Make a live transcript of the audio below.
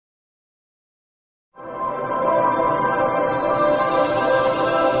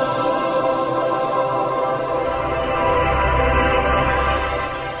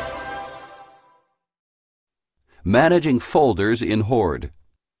Managing folders in Horde.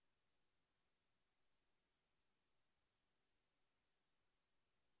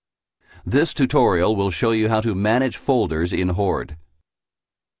 This tutorial will show you how to manage folders in Horde.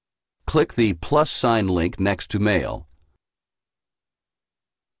 Click the plus sign link next to Mail.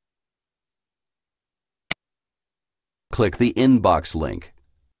 Click the Inbox link.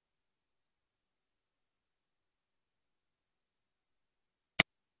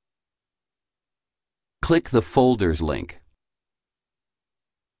 Click the Folders link.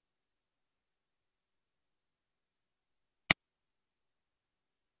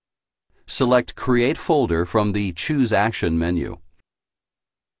 Select Create Folder from the Choose Action menu.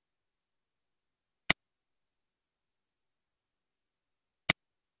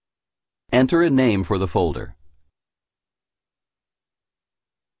 Enter a name for the folder.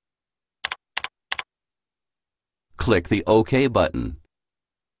 Click the OK button.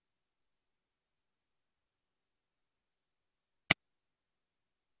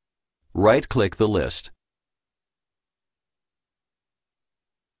 Right-click the list.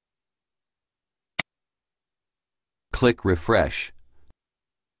 Click Refresh.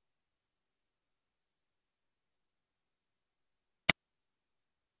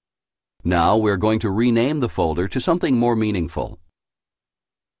 Now we're going to rename the folder to something more meaningful.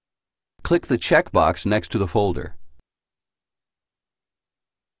 Click the checkbox next to the folder.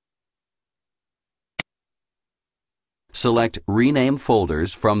 Select Rename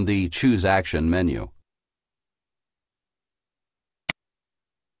Folders from the Choose Action menu.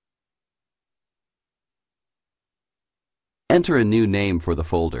 Enter a new name for the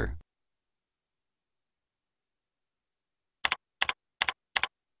folder.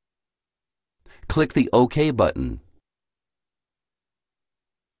 Click the OK button.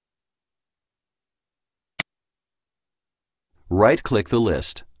 Right-click the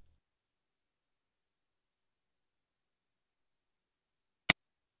list.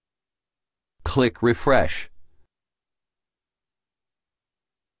 Click Refresh.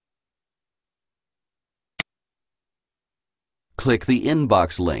 Click the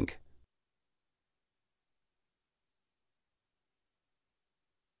Inbox link.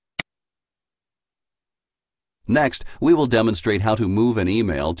 Next, we will demonstrate how to move an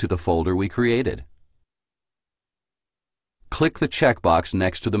email to the folder we created. Click the checkbox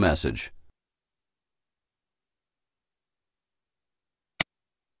next to the message.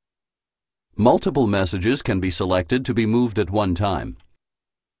 Multiple messages can be selected to be moved at one time.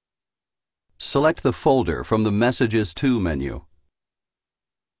 Select the folder from the Messages To menu.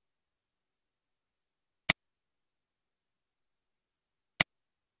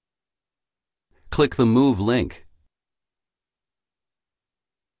 Click the Move link.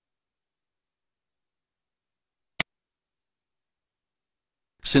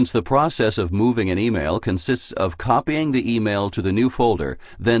 Since the process of moving an email consists of copying the email to the new folder,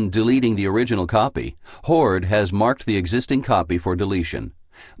 then deleting the original copy, Horde has marked the existing copy for deletion.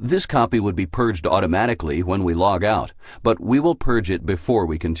 This copy would be purged automatically when we log out, but we will purge it before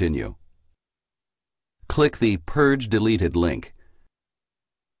we continue. Click the Purge Deleted link.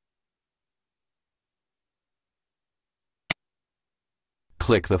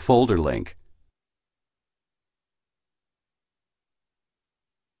 Click the Folder link.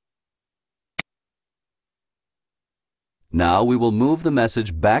 Now we will move the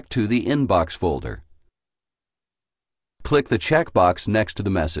message back to the Inbox folder. Click the checkbox next to the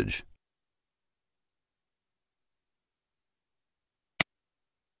message.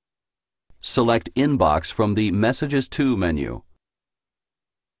 Select Inbox from the Messages To menu.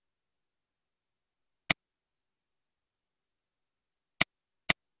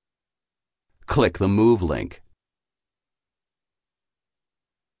 Click the Move link.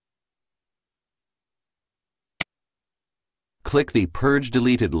 Click the Purge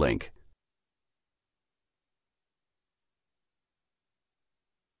Deleted link.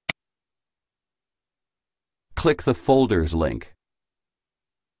 Click the Folders link.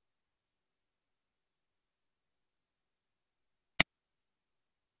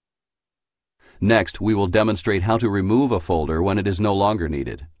 Next, we will demonstrate how to remove a folder when it is no longer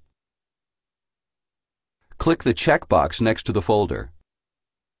needed. Click the checkbox next to the folder.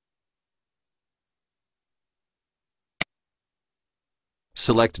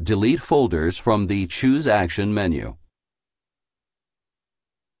 Select Delete Folders from the Choose Action menu.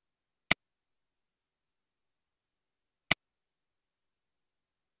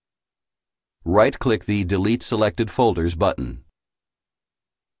 Right-click the Delete Selected Folders button.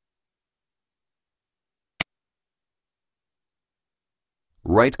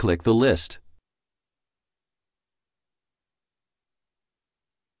 Right-click the list.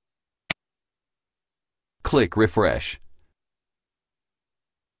 Click Refresh.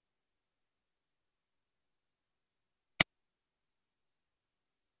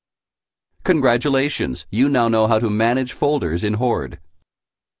 Congratulations! You now know how to manage folders in Horde.